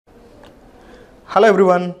Hello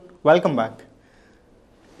everyone, welcome back.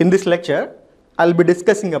 In this lecture, I'll be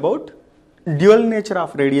discussing about dual nature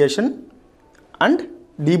of radiation and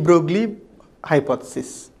de Broglie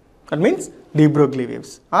hypothesis. That means de Broglie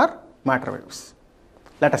waves or matter waves.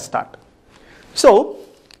 Let us start. So,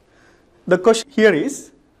 the question here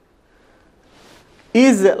is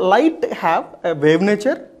light have a wave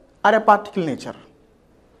nature or a particle nature?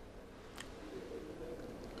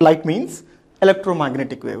 Light means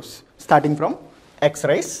electromagnetic waves starting from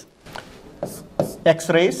X-rays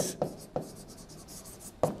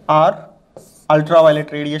or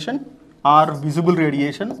ultraviolet radiation or visible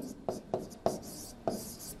radiation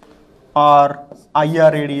or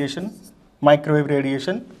IR radiation, microwave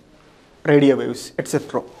radiation, radio waves,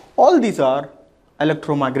 etc. All these are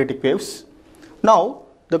electromagnetic waves. Now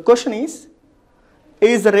the question is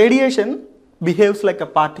the radiation behaves like a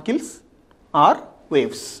particles or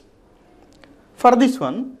waves? For this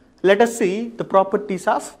one, let us see the properties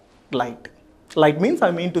of light. Light means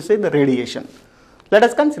I mean to say the radiation. Let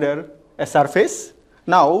us consider a surface.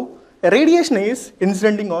 Now a radiation is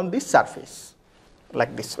incidenting on this surface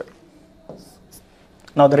like this way.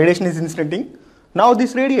 Now the radiation is incidenting. Now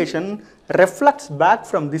this radiation reflects back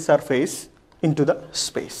from this surface into the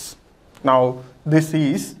space. Now this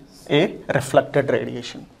is a reflected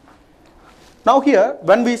radiation. Now here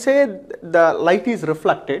when we say the light is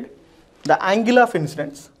reflected, the angle of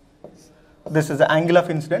incidence, this is the angle of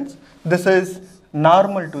incidence, this is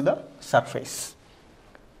normal to the surface,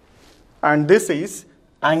 and this is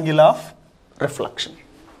angle of reflection.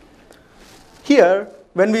 Here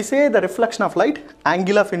when we say the reflection of light,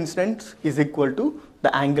 angle of incidence is equal to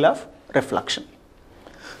the angle of reflection.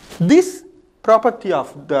 This property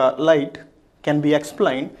of the light can be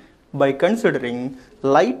explained by considering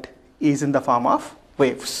light is in the form of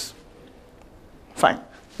waves. Fine.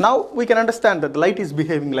 Now we can understand that the light is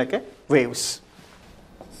behaving like a waves.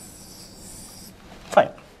 Fine.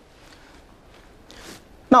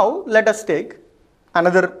 Now let us take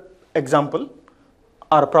another example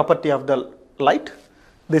or property of the light.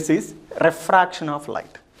 This is refraction of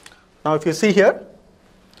light. Now if you see here,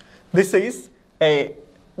 this is an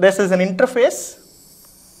interface.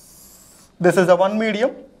 This is a one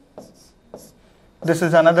medium. This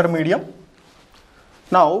is another medium.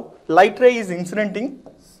 Now light ray is incidenting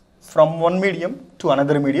from one medium to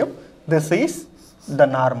another medium. This is the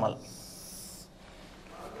normal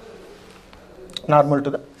to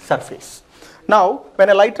the surface. Now when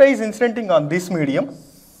a light ray is incidenting on this medium,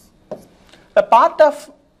 a part of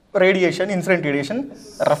radiation, incident radiation,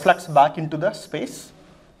 reflects back into the space,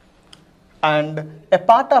 and a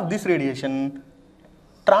part of this radiation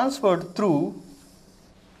transferred through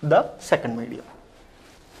the second medium,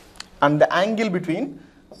 and the angle between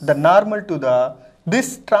the normal to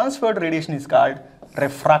this transferred radiation is called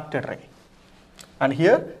refracted ray. And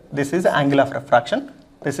here this is angle of refraction,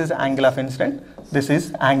 this is angle of incident, this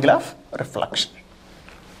is angle of reflection.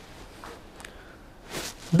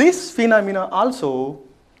 This phenomena also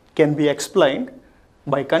can be explained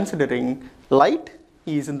by considering light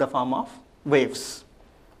is in the form of waves.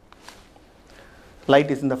 Light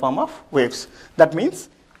is in the form of waves. That means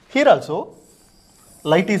here also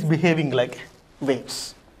light is behaving like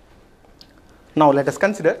waves. Now let us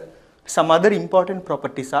consider some other important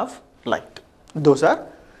properties of light. Those are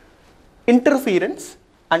interference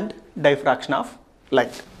and diffraction of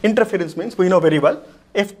light. Interference means we know very well,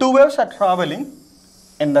 if two waves are traveling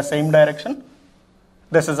in the same direction,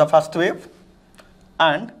 this is the first wave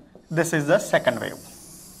and this is the second wave.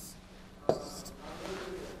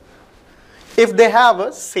 If they have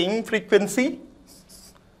a same frequency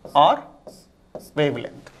or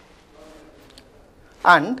wavelength,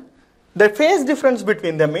 and the phase difference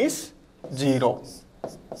between them is 0,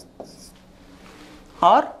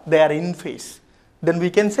 or they are in phase, then we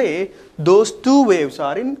can say those two waves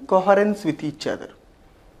are in coherence with each other.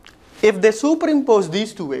 If they superimpose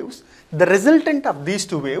these two waves, the resultant of these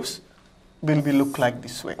two waves will be look like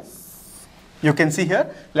this way. You can see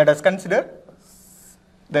here, let us consider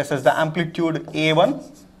this is the amplitude A1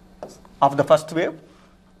 of the first wave,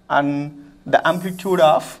 and the amplitude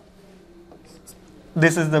of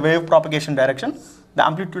this is the wave propagation direction. The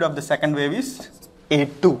amplitude of the second wave is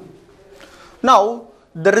A2. Now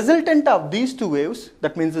the resultant of these two waves,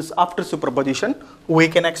 that means is after superposition, we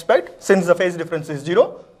can expect, since the phase difference is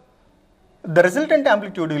 0, the resultant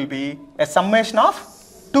amplitude will be a summation of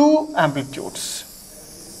two amplitudes.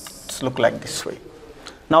 Let's look like this way.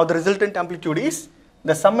 Now the resultant amplitude is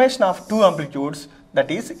the summation of two amplitudes, that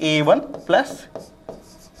is A1 plus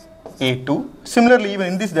A2. Similarly, even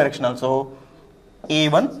in this direction also,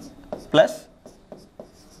 A1 plus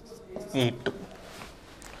A2.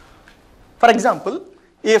 For example,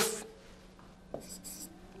 if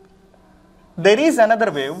there is another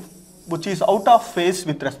wave which is out of phase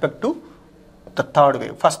with respect to the third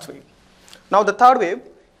wave, first wave. Now the third wave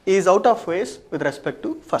is out of phase with respect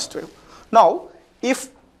to first wave. Now if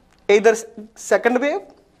either second wave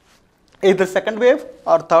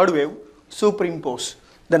or third wave superimpose,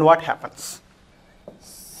 then what happens?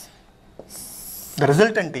 The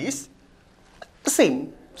resultant is the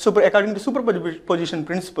same. According to superposition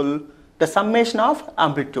principle, the summation of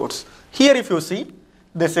amplitudes. Here if you see,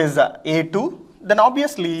 this is a A2, then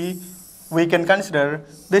obviously we can consider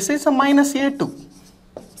this is a minus A2.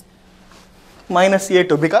 Minus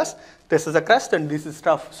A2 because this is a crust and this is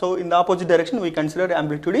trough. So in the opposite direction we consider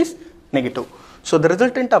amplitude is negative. So the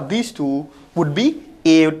resultant of these two would be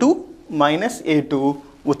A2 minus A2,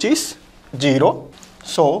 which is 0.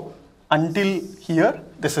 So until here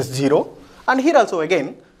this is 0, and here also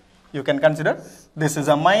again you can consider this is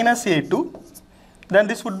a minus A2, then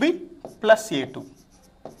this would be plus A2.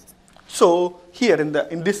 So here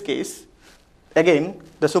in this case, again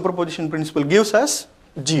the superposition principle gives us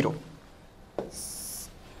 0.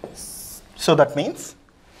 So that means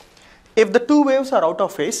if the two waves are out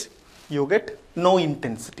of phase, you get no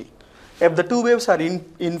intensity. If the two waves are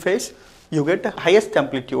in phase, you get highest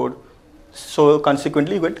amplitude. So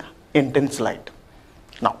consequently you get intense light.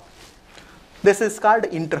 Now this is called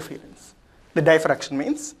interference. The diffraction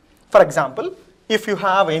means, for example, if you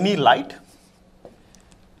have any light,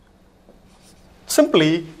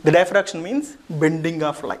 simply the diffraction means bending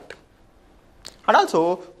of light. And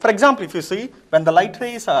also, for example, if you see when the light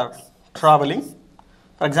rays are traveling,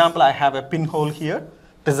 for example, I have a pinhole here,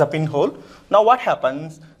 this is a pinhole. Now what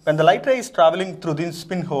happens when the light ray is traveling through this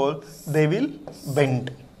pinhole, they will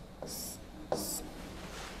bend.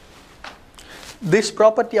 This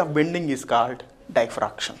property of bending is called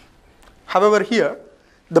diffraction. However, here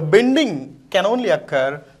the bending can only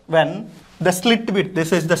occur when the slit width,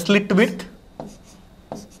 this is the slit width.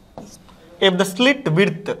 If the slit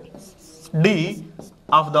width d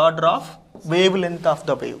of the order of wavelength of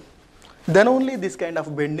the wave, then only this kind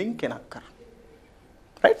of bending can occur.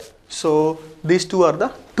 Right? So these two are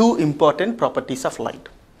the two important properties of light.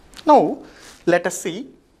 Now let us see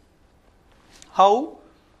how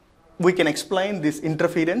we can explain this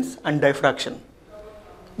interference and diffraction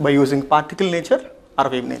by using particle nature or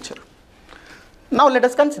wave nature. Now let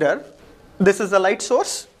us consider this is a light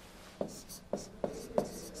source.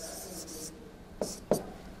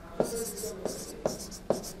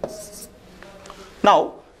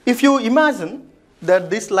 Now if you imagine that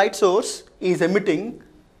this light source is emitting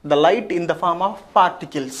the light in the form of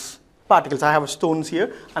particles. I have stones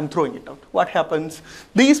here, I am throwing it out. What happens?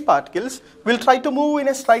 These particles will try to move in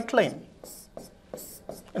a straight line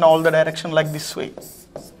in all the direction like this way.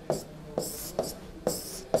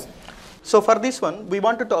 So for this one, we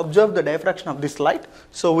wanted to observe the diffraction of this light.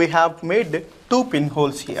 So we have made two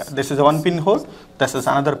pinholes here. This is one pinhole, this is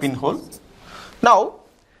another pinhole. Now,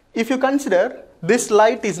 if you consider this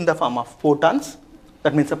light is in the form of photons,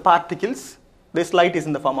 that means the particles. This light is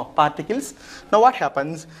in the form of particles. Now what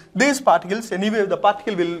happens? These particles, anyway the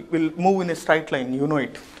particle will move in a straight line, you know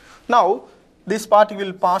it. Now this particle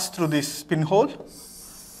will pass through this pinhole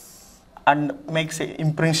and makes an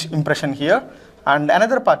impression here, and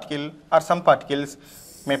another particle or some particles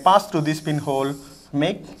may pass through this pinhole,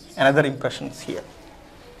 make another impressions here.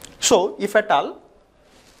 So if at all,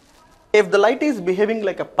 if the light is behaving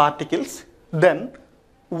like a particles, then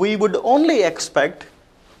we would only expect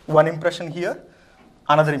one impression here,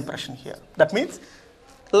 another impression here. That means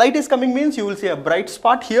light is coming means you will see a bright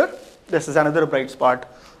spot here, this is another bright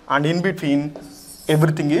spot, and in between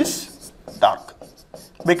everything is dark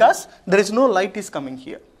because there is no light is coming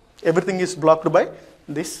here. Everything is blocked by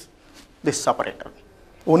this separator.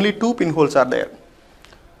 Only two pinholes are there.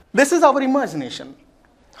 This is our imagination.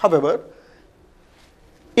 However,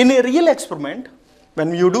 in a real experiment,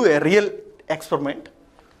 when you do a real experiment,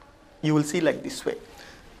 you will see like this way.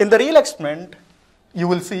 In the real experiment, you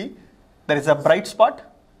will see there is a bright spot,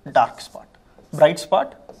 dark spot, bright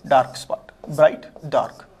spot, dark spot, bright,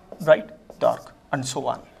 dark, and so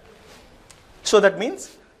on. So that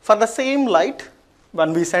means for the same light,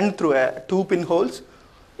 when we send through two pinholes,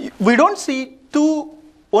 we don't see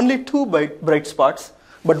only two bright spots,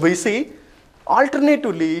 but we see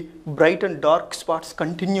alternatively bright and dark spots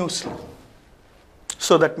continuously.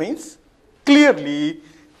 So that means clearly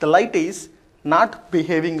the light is not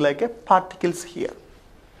behaving like a particles here.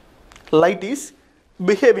 Light is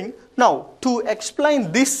behaving. Now to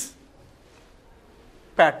explain this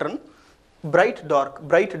pattern, bright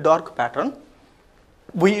dark pattern,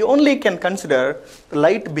 we only can consider the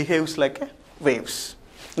light behaves like a waves.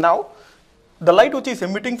 Now the light which is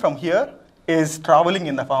emitting from here is traveling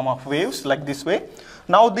in the form of waves like this way.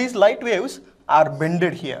 Now these light waves are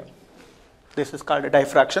bended here. This is called a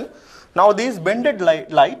diffraction. Now these bended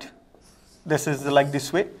light, this is like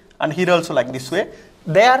this way, and here also like this way,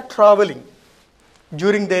 they are traveling.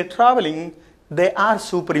 During their traveling, they are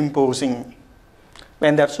superimposing.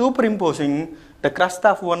 When they are superimposing, the crest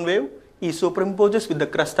of one wave is superimposes with the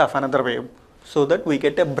crest of another wave, so that we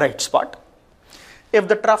get a bright spot. If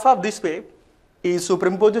the trough of this wave is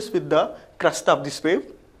superimposes with the crest of this wave,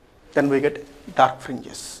 then we get dark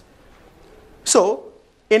fringes. So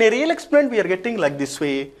in a real experiment we are getting like this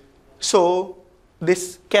way. So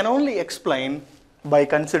this can only explain by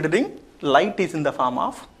considering light is in the form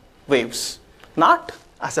of waves, not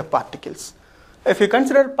as a particles. If you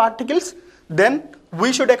consider particles, then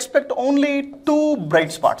we should expect only two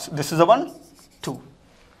bright spots. This is the one, two.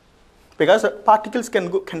 Because particles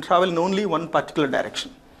can travel in only one particular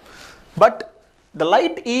direction. But the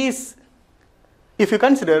light is, if you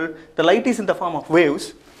consider the light is in the form of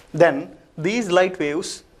waves, then these light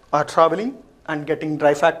waves are traveling and getting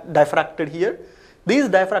diffracted here. These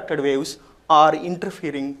diffracted waves are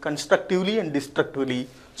interfering constructively and destructively,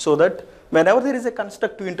 so that whenever there is a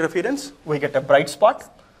constructive interference, we get a bright spot.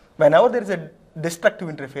 Whenever there is a destructive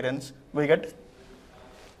interference, we get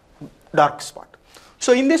dark spot.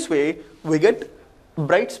 So in this way, we get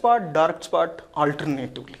bright spot, dark spot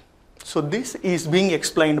alternatively. So this is being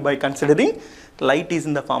explained by considering light is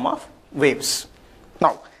in the form of waves.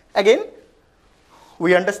 Now, again,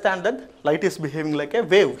 we understand that light is behaving like a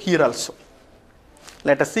wave here also.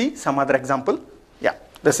 Let us see some other example. Yeah,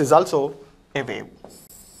 this is also a wave.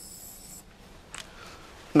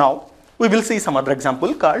 Now, we will see some other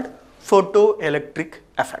example called photoelectric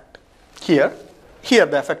effect. Here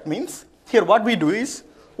the effect means, here what we do is,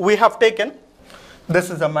 we have taken, this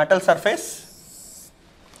is a metal surface.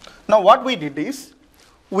 Now what we did is,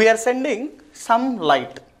 we are sending some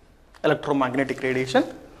light, electromagnetic radiation,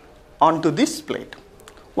 onto this plate.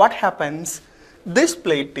 What happens? This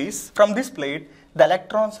plate is, from this plate, the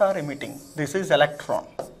electrons are emitting. This is electron.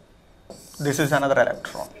 This is another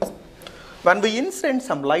electron. When we insert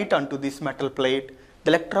some light onto this metal plate,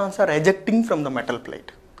 the electrons are ejecting from the metal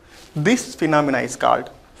plate. This phenomena is called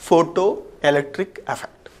photoelectric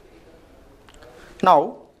effect.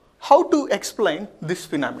 Now, how to explain this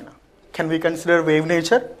phenomena? Can we consider wave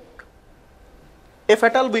nature? If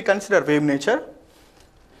at all we consider wave nature,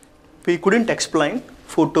 we couldn't explain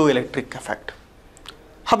photoelectric effect.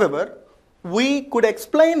 However, we could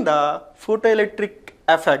explain the photoelectric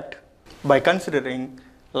effect by considering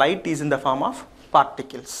light is in the form of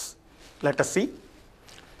particles. Let us see.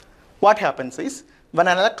 What happens is, when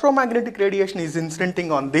an electromagnetic radiation is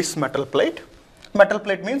incidenting on this metal plate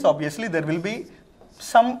means obviously there will be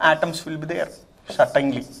some atoms will be there,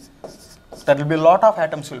 certainly. There will be a lot of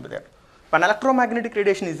atoms will be there. When electromagnetic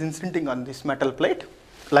radiation is incidenting on this metal plate,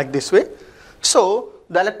 like this way, so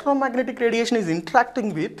the electromagnetic radiation is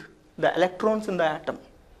interacting with the electrons in the atom.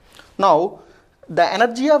 Now, the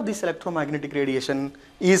energy of this electromagnetic radiation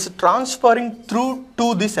is transferring through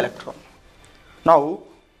to this electron. Now,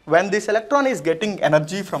 when this electron is getting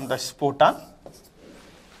energy from this photon,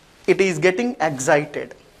 it is getting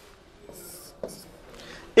excited.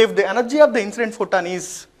 If the energy of the incident photon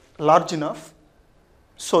is large enough,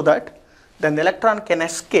 so that then the electron can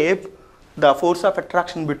escape the force of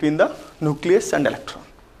attraction between the nucleus and electron.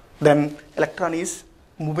 Then electron is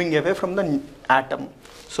moving away from the atom,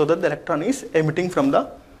 so that the electron is emitting from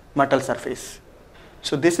the metal surface.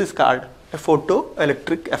 So this is called a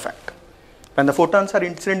photoelectric effect. When the photons are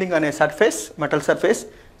incidenting on a surface, metal surface,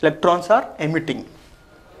 electrons are emitting.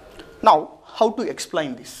 Now, how to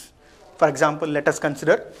explain this? For example, let us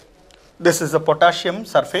consider this is a potassium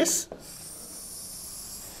surface,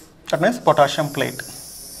 that means potassium plate.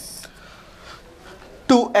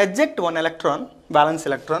 To eject one electron, valence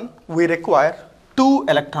electron, we require 2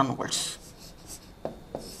 electron volts.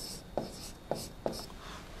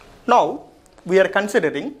 Now, we are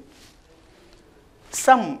considering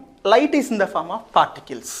some light is in the form of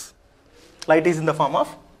particles. Light is in the form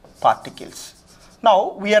of particles.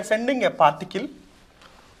 Now, we are sending a particle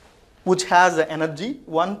which has an energy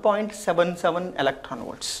 1.77 electron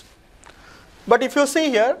volts. But if you see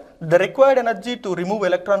here, the required energy to remove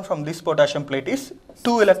electron from this potassium plate is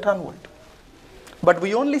 2 electron volt. But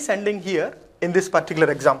we only sending here in this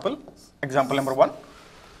particular example, example number 1,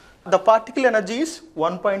 the particle energy is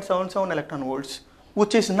 1.77 electron volts,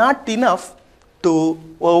 which is not enough to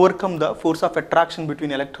overcome the force of attraction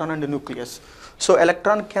between electron and the nucleus. So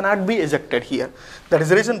electron cannot be ejected here. That is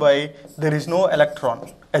the reason why there is no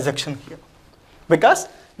electron ejection here. Because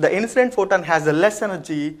the incident photon has a less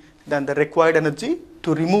energy than the required energy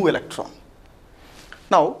to remove electron.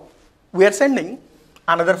 Now, we are sending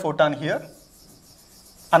another photon here,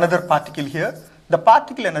 another particle here. The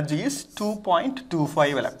particle energy is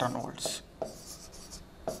 2.25 electron volts.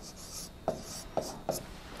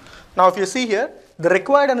 Now, if you see here, the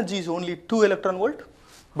required energy is only 2 electron volt,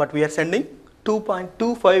 but we are sending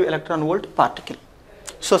 2.25 electron volt particle.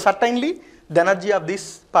 So, certainly the energy of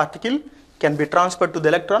this particle can be transferred to the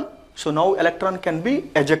electron. So, now electron can be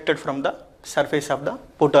ejected from the surface of the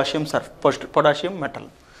potassium metal.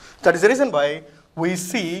 That is the reason why we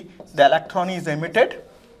see the electron is emitted,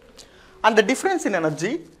 and the difference in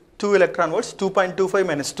energy, 2 electron volts, 2.25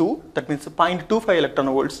 minus 2, that means 0.25 electron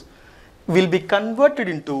volts, will be converted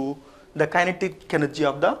into the kinetic energy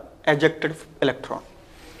of the ejected electron.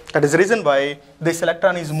 That is the reason why this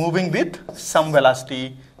electron is moving with some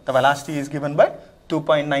velocity. The velocity is given by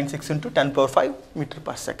 2.96 into 10 power 5 meter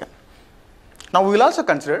per second. Now, we will also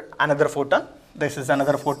consider another photon. This is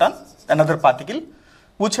another photon, another particle,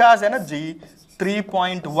 which has energy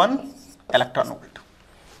 3.1 electron volt.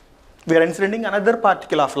 We are incidentting another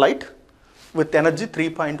particle of light with energy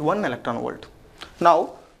 3.1 electron volt.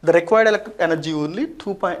 Now, the required energy only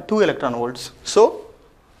 2 electron volts. So,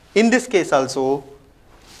 in this case also,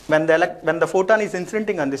 when the photon is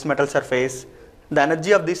incidenting on this metal surface, the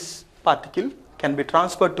energy of this particle can be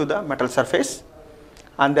transferred to the metal surface,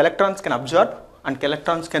 and the electrons can absorb and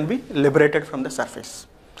electrons can be liberated from the surface.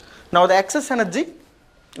 Now, the excess energy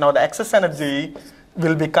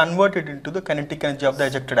will be converted into the kinetic energy of the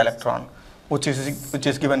ejected electron, which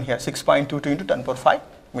is given here 6.22 into 10 power 5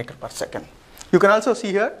 meter per second. You can also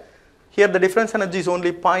see here the difference energy is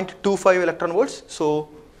only 0.25 electron volts, so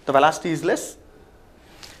the velocity is less.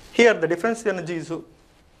 Here the difference energy is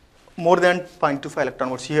more than 0.25 electron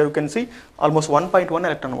volts. Here you can see almost 1.1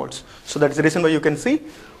 electron volts. So that is the reason why you can see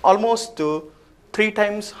almost 3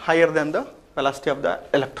 times higher than the velocity of the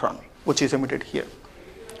electron, which is emitted here.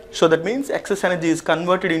 So that means excess energy is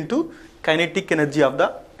converted into kinetic energy of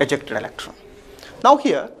the ejected electron. Now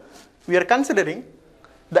here we are considering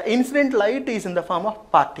the incident light is in the form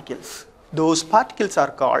of particles. Those particles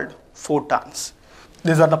are called photons.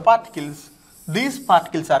 These are the particles. These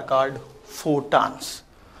particles are called photons.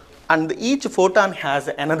 And each photon has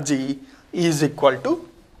energy is equal to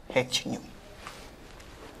h nu.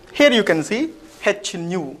 Here you can see h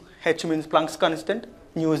nu. H means Planck's constant.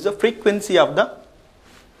 Nu is the frequency of the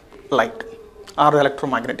light or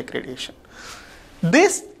electromagnetic radiation.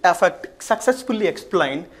 This effect successfully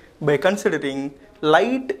explained by considering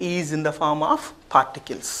light is in the form of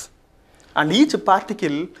particles, and each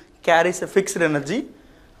particle carries a fixed energy,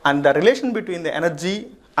 and the relation between the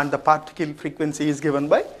energy and the particle frequency is given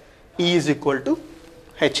by E is equal to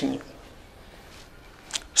h nu.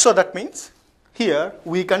 So that means here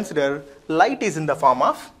we consider light is in the form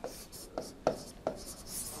of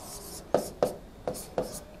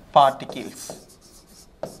particles.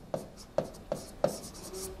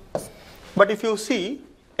 But if you see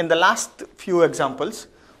in the last few examples,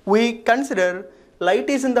 we consider light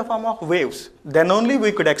is in the form of waves. Then only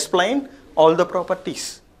we could explain all the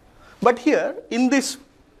properties. But here in this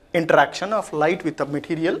interaction of light with a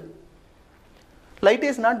material, light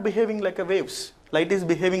is not behaving like a waves. Light is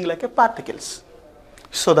behaving like a particles.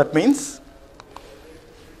 So that means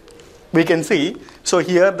we can see, so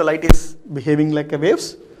here the light is behaving like a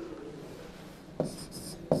waves.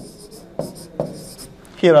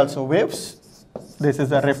 Here also waves. This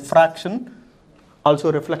is a refraction,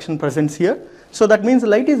 also reflection presents here. So that means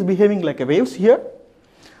light is behaving like a waves here.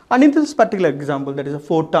 And in this particular example, that is a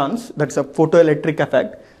photons, that's a photoelectric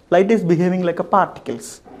effect, light is behaving like a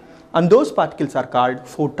particles. And those particles are called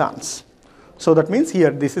photons. So that means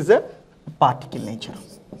here this is a particle nature.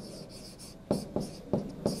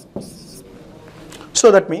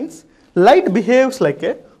 So that means light behaves like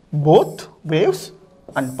a both waves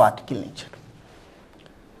and particle nature.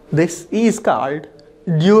 This is called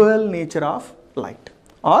dual nature of light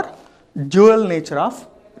or dual nature of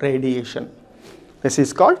radiation. This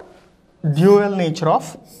is called dual nature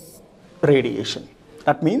of radiation.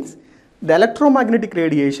 That means the electromagnetic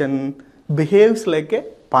radiation behaves like a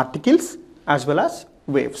particles as well as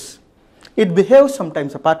waves. It behaves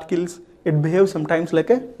sometimes as particles, it behaves sometimes like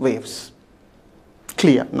a waves.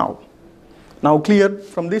 Clear now. Now clear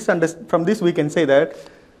from this we can say that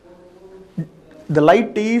the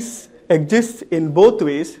light exists in both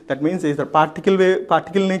ways. That means either particle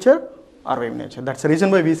nature or wave nature. That's the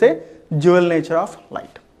reason why we say dual nature of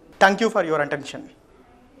light. Thank you for your attention.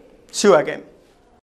 See you again.